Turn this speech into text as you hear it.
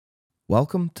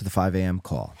Welcome to the 5 a.m.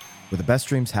 call, where the best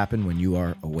dreams happen when you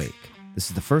are awake. This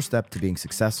is the first step to being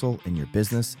successful in your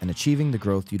business and achieving the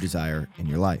growth you desire in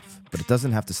your life. But it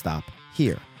doesn't have to stop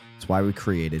here. It's why we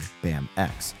created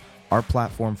BAMX, our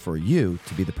platform for you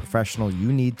to be the professional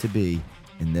you need to be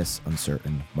in this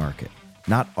uncertain market.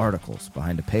 Not articles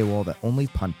behind a paywall that only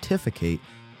pontificate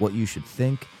what you should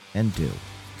think and do,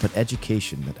 but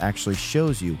education that actually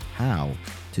shows you how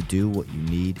to do what you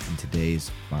need in today's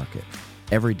market.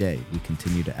 Every day, we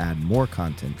continue to add more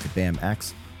content to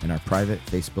BAMX and our private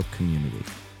Facebook community.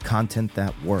 Content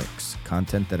that works,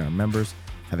 content that our members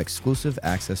have exclusive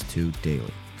access to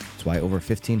daily. That's why over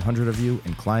 1,500 of you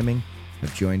in climbing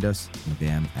have joined us in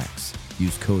BAMX.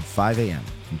 Use code 5AM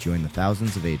and join the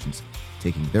thousands of agents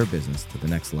taking their business to the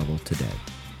next level today.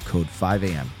 Code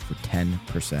 5AM for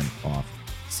 10% off.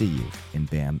 See you in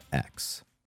BAMX.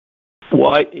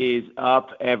 What is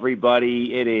up,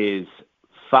 everybody? It is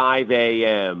 5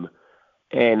 a.m.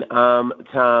 and I'm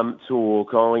Toole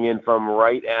calling in from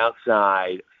right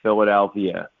outside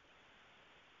Philadelphia.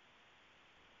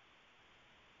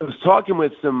 I was talking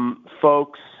with some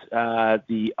folks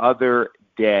the other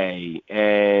day,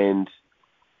 and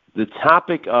the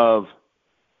topic of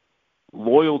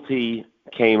loyalty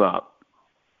came up.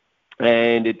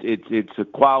 And it's a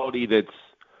quality that's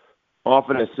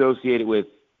often associated with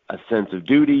a sense of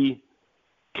duty,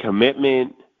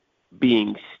 commitment,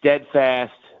 being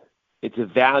steadfast. It's a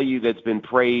value that's been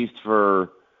praised for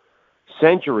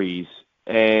centuries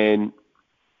and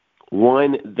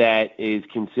one that is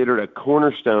considered a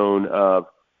cornerstone of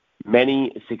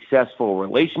many successful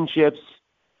relationships,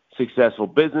 successful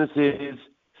businesses,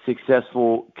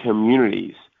 successful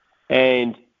communities.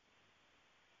 And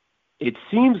it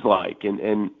seems like,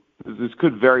 and this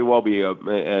could very well be a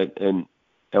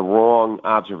wrong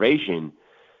observation,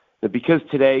 that because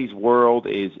today's world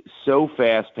is so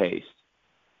fast-paced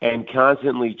and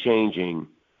constantly changing,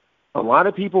 a lot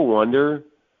of people wonder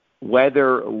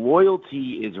whether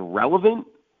loyalty is relevant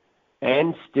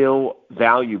and still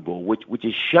valuable, which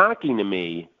is shocking to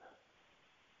me,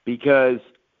 because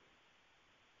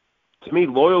to me,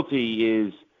 loyalty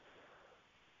is,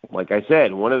 like I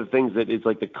said, one of the things that is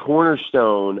like the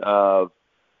cornerstone of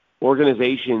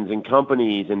organizations and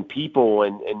companies and people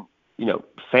and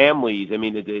families. I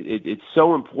mean, it's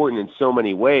so important in so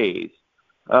many ways,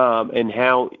 and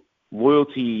how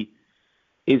loyalty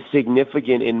is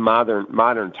significant in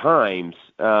modern times,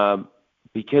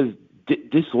 because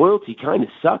disloyalty kind of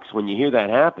sucks when you hear that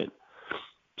happen.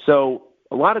 So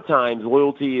a lot of times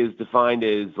loyalty is defined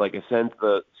as like a sense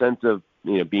of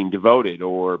being devoted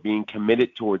or being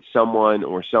committed towards someone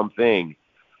or something,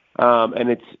 and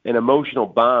it's an emotional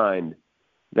bond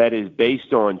that is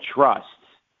based on trust,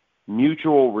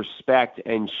 mutual respect,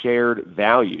 and shared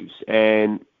values.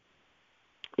 And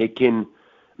it can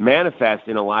manifest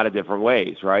in a lot of different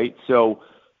ways, right? So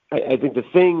I think the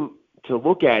thing to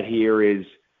look at here is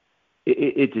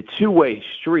it's a two-way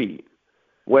street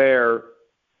where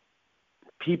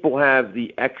people have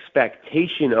the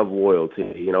expectation of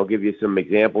loyalty, and I'll give you some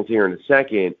examples here in a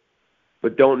second,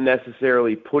 but don't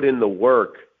necessarily put in the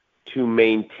work to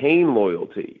maintain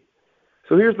loyalty.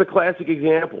 So here's the classic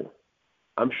example.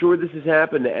 I'm sure this has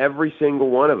happened to every single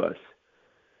one of us.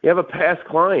 You have a past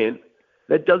client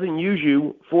that doesn't use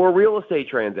you for a real estate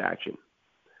transaction.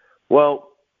 Well,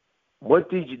 what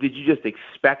did you just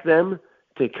expect them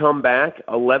to come back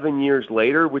 11 years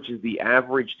later, which is the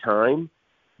average time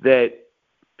that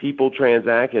people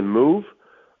transact and move,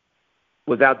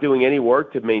 without doing any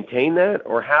work to maintain that?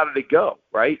 Or how did it go,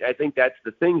 right? I think that's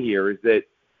the thing here, is that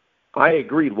I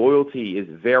agree loyalty is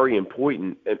very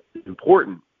important.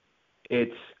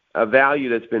 It's a value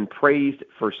that's been praised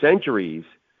for centuries,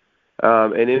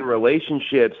 and in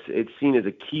relationships, it's seen as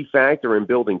a key factor in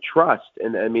building trust.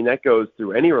 And I mean, that goes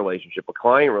through any relationship, a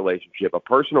client relationship, a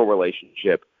personal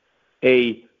relationship,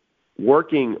 a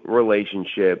working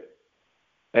relationship,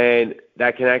 and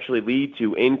that can actually lead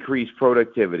to increased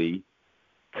productivity,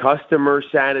 customer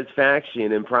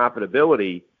satisfaction, and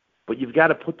profitability. But you've got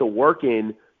to put the work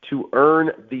in to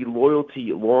earn the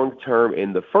loyalty long-term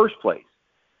in the first place.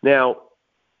 Now,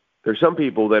 there's some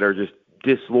people that are just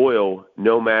disloyal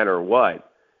no matter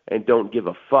what and don't give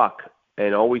a fuck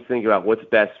and always think about what's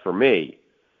best for me.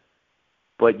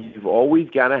 But you've always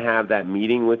got to have that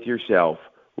meeting with yourself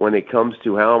when it comes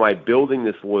to how am I building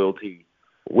this loyalty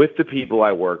with the people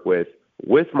I work with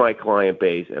my client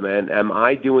base, and am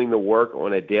I doing the work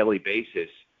on a daily basis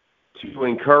to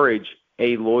encourage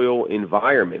a loyal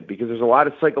environment? Because there's a lot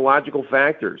of psychological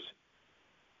factors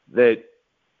that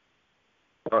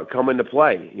come into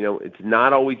play. It's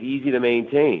not always easy to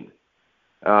maintain.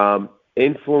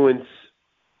 Influence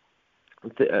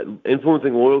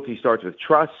Influencing loyalty starts with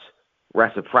trust,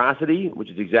 reciprocity, which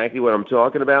is exactly what I'm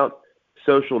talking about,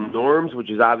 social norms, which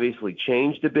has obviously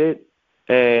changed a bit.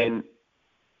 And,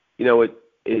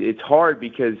 it's hard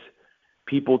because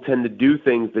people tend to do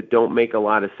things that don't make a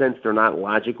lot of sense. They're not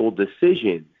logical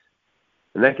decisions.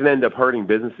 And that can end up hurting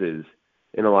businesses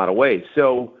in a lot of ways.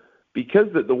 So because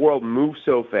the world moves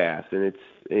so fast and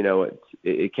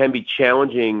it can be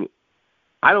challenging,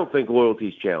 I don't think loyalty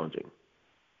is challenging.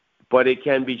 But it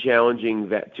can be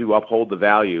challenging to uphold the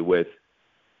value with,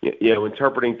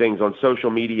 interpreting things on social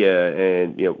media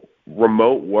and,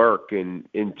 remote work and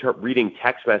reading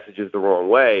text messages the wrong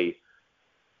way.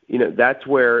 That's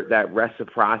where that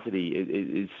reciprocity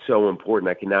is so important.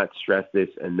 I cannot stress this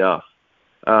enough.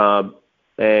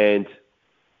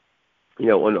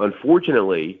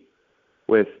 Unfortunately,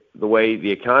 with the way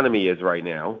the economy is right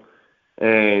now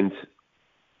and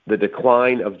the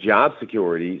decline of job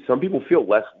security, some people feel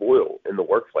less loyal in the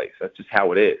workplace. That's just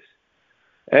how it is.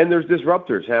 And there's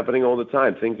disruptors happening all the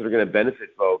time, things that are going to benefit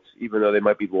folks, even though they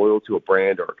might be loyal to a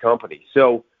brand or a company.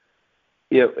 So,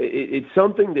 it's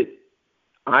something that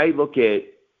I look at.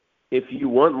 If you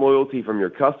want loyalty from your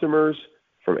customers,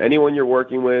 from anyone you're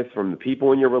working with, from the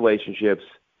people in your relationships,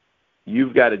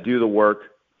 you've got to do the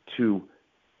work to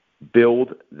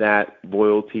build that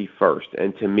loyalty first.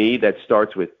 And to me, that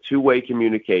starts with two-way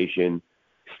communication,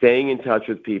 staying in touch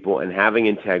with people, and having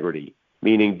integrity,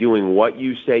 meaning doing what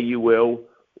you say you will,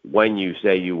 when you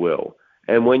say you will.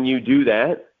 And when you do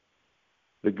that,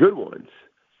 the good ones,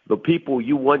 the people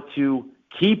you want to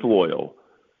keep loyal,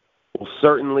 will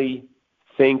certainly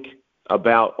think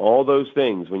about all those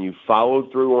things. When you follow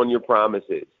through on your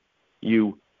promises,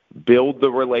 you build the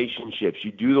relationships,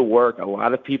 you do the work a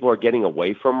lot of people are getting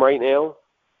away from right now.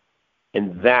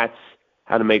 And that's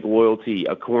how to make loyalty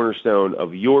a cornerstone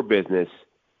of your business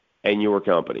and your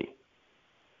company.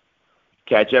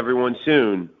 Catch everyone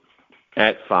soon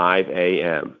at 5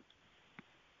 a.m.